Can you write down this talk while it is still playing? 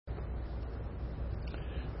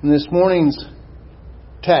And this morning's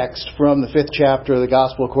text from the 5th chapter of the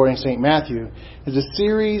Gospel according to St Matthew is a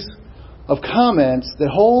series of comments that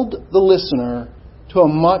hold the listener to a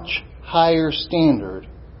much higher standard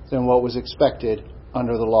than what was expected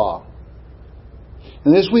under the law.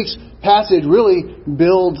 And this week's passage really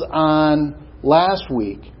builds on last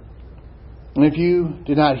week. And if you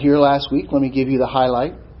did not hear last week, let me give you the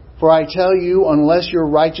highlight. For I tell you, unless your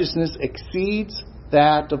righteousness exceeds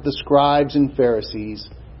that of the scribes and Pharisees,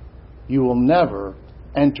 you will never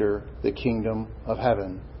enter the kingdom of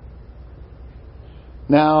heaven.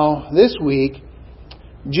 Now, this week,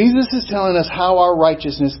 Jesus is telling us how our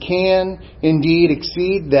righteousness can indeed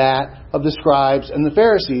exceed that of the scribes and the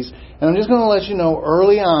Pharisees. And I'm just going to let you know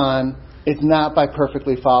early on, it's not by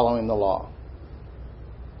perfectly following the law.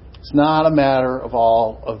 It's not a matter of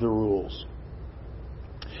all of the rules.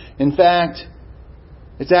 In fact,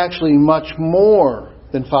 it's actually much more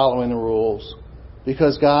than following the rules,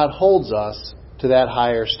 because God holds us to that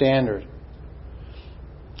higher standard.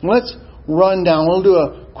 Let's run down. We'll do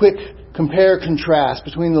a quick compare-contrast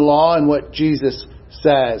between the law and what Jesus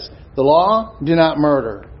says. The law, do not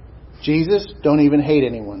murder. Jesus, don't even hate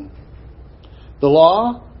anyone. The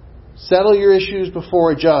law, settle your issues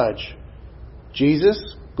before a judge.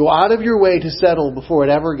 Jesus, go out of your way to settle before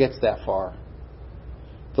it ever gets that far.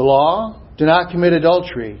 The law, do not commit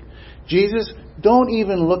adultery. Jesus, don't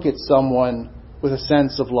even look at someone with a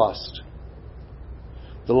sense of lust.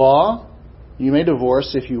 The law, you may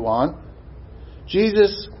divorce if you want.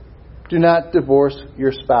 Jesus, do not divorce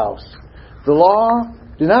your spouse. The law,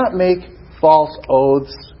 do not make false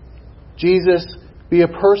oaths. Jesus, be a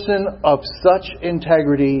person of such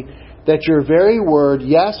integrity that your very word,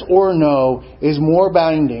 yes or no, is more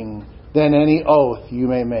binding than any oath you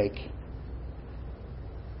may make.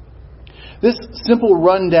 This simple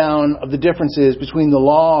rundown of the differences between the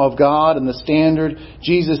law of God and the standard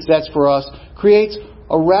Jesus sets for us creates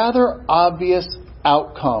a rather obvious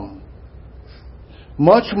outcome.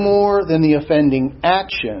 Much more than the offending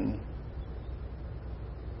action,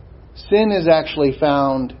 sin is actually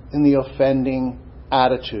found in the offending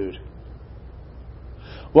attitude.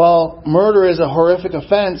 While murder is a horrific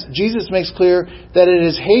offense, Jesus makes clear that it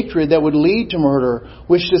is hatred that would lead to murder,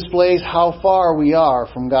 which displays how far we are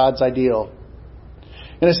from God's ideal.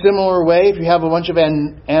 In a similar way, if you have a bunch of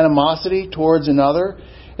animosity towards another,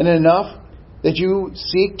 and enough that you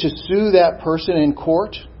seek to sue that person in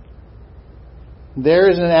court, there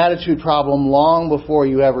is an attitude problem long before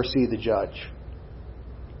you ever see the judge.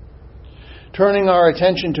 Turning our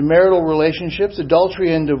attention to marital relationships,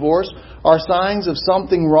 adultery and divorce are signs of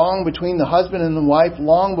something wrong between the husband and the wife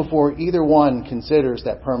long before either one considers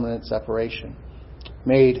that permanent separation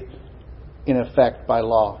made in effect by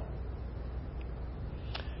law.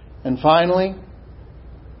 And finally,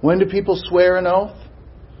 when do people swear an oath?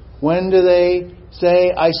 When do they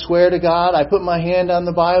say, I swear to God, I put my hand on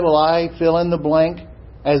the Bible, I fill in the blank,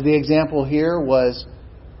 as the example here was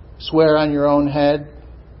swear on your own head,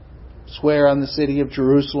 swear on the city of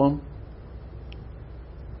Jerusalem?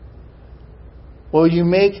 Well, you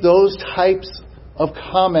make those types of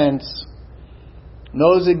comments,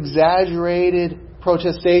 those exaggerated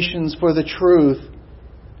protestations for the truth,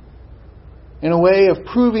 in a way of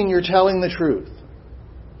proving you're telling the truth.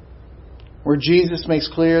 Where Jesus makes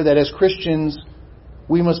clear that as Christians,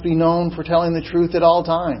 we must be known for telling the truth at all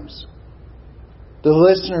times. The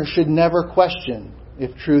listener should never question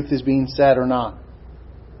if truth is being said or not.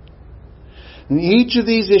 And each of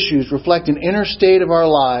these issues reflect an inner state of our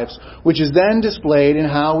lives, which is then displayed in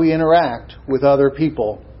how we interact with other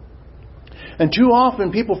people. And too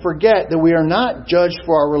often people forget that we are not judged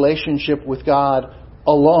for our relationship with God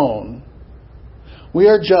alone. We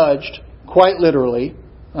are judged, quite literally.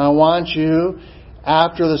 I want you,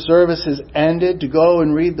 after the service has ended, to go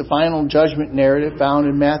and read the final judgment narrative found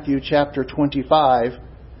in Matthew chapter 25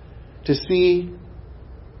 to see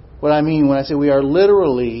what I mean when I say we are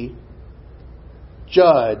literally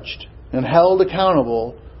judged and held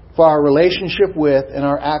accountable for our relationship with and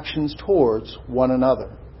our actions towards one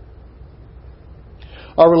another.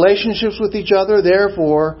 Our relationships with each other,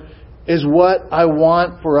 therefore, is what I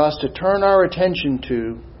want for us to turn our attention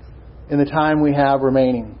to in the time we have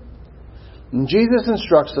remaining. And Jesus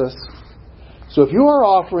instructs us, so if you are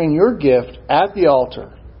offering your gift at the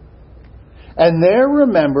altar, and there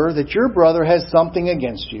remember that your brother has something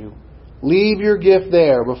against you, leave your gift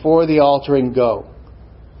there before the altar and go.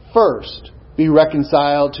 First, be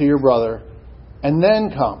reconciled to your brother, and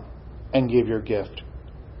then come and give your gift.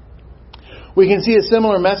 We can see a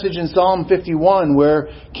similar message in Psalm 51, where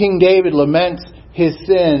King David laments his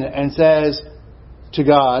sin and says to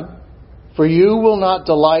God, For you will not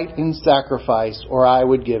delight in sacrifice, or I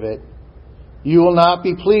would give it. You will not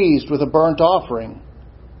be pleased with a burnt offering.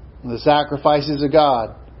 The sacrifices of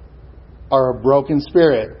God are a broken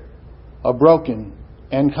spirit, a broken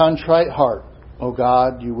and contrite heart, O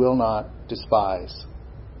God, you will not despise.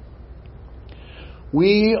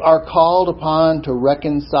 We are called upon to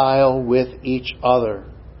reconcile with each other.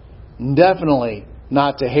 Definitely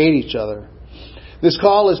not to hate each other. This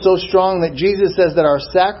call is so strong that Jesus says that our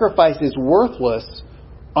sacrifice is worthless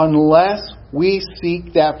unless we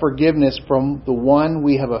seek that forgiveness from the one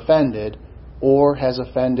we have offended or has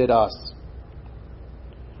offended us.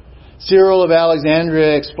 Cyril of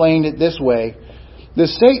Alexandria explained it this way. The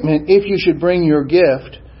statement, if you should bring your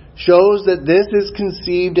gift, shows that this is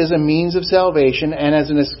conceived as a means of salvation and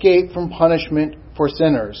as an escape from punishment for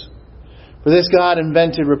sinners. For this God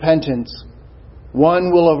invented repentance.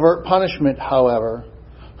 One will avert punishment, however,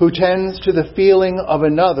 who tends to the feeling of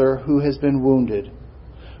another who has been wounded.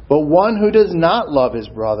 But one who does not love his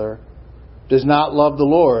brother does not love the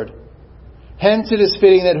Lord. Hence it is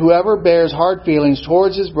fitting that whoever bears hard feelings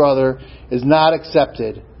towards his brother is not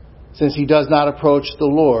accepted, since he does not approach the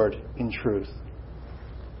Lord in truth.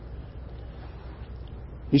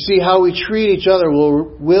 You see, how we treat each other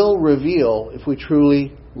will reveal if we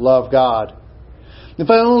truly love God. If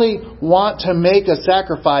I only want to make a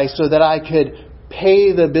sacrifice so that I could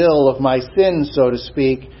pay the bill of my sins, so to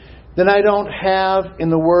speak, then I don't have, in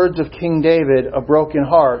the words of King David, a broken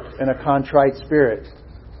heart and a contrite spirit.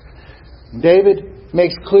 David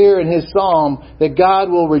makes clear in his psalm that God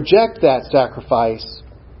will reject that sacrifice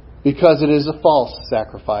because it is a false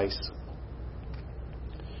sacrifice.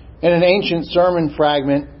 In an ancient sermon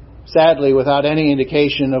fragment, sadly without any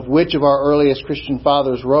indication of which of our earliest Christian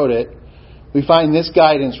fathers wrote it, we find this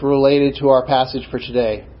guidance related to our passage for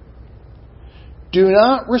today. Do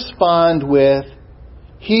not respond with,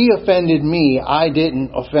 "He offended me, I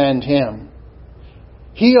didn't offend him.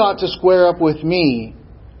 He ought to square up with me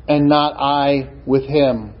and not I with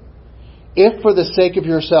him." If for the sake of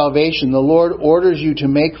your salvation the Lord orders you to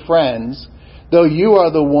make friends, though you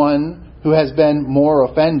are the one who has been more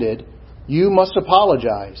offended, you must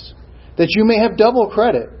apologize, that you may have double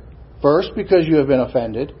credit. First, because you have been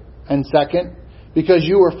offended, and second, because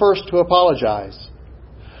you were first to apologize.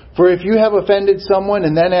 For if you have offended someone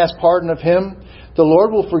and then ask pardon of him, the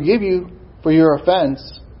Lord will forgive you for your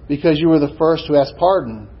offense, because you were the first to ask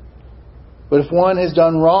pardon. But if one has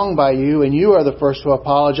done wrong by you and you are the first to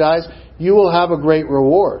apologize, you will have a great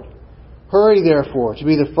reward. Hurry, therefore, to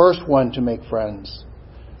be the first one to make friends.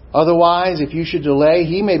 Otherwise, if you should delay,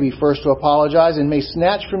 he may be first to apologize and may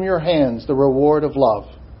snatch from your hands the reward of love.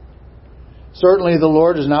 Certainly the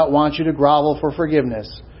Lord does not want you to grovel for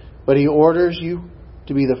forgiveness, but he orders you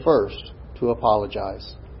to be the first to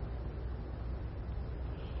apologize.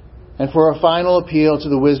 And for a final appeal to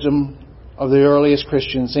the wisdom of the earliest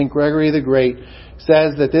Christians, St. Gregory the Great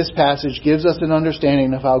says that this passage gives us an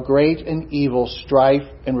understanding of how great and evil strife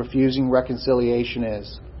and refusing reconciliation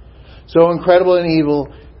is. So incredible and evil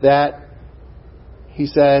that, he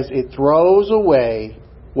says, it throws away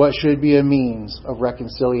what should be a means of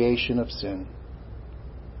reconciliation of sin.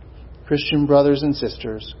 Christian brothers and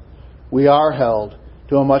sisters, we are held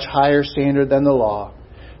to a much higher standard than the law.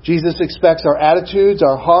 Jesus expects our attitudes,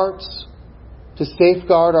 our hearts, to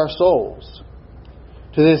safeguard our souls.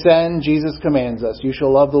 To this end, Jesus commands us, you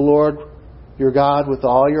shall love the Lord your God with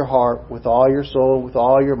all your heart, with all your soul, with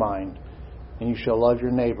all your mind, and you shall love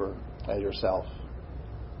your neighbor as yourself.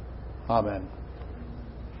 Amen.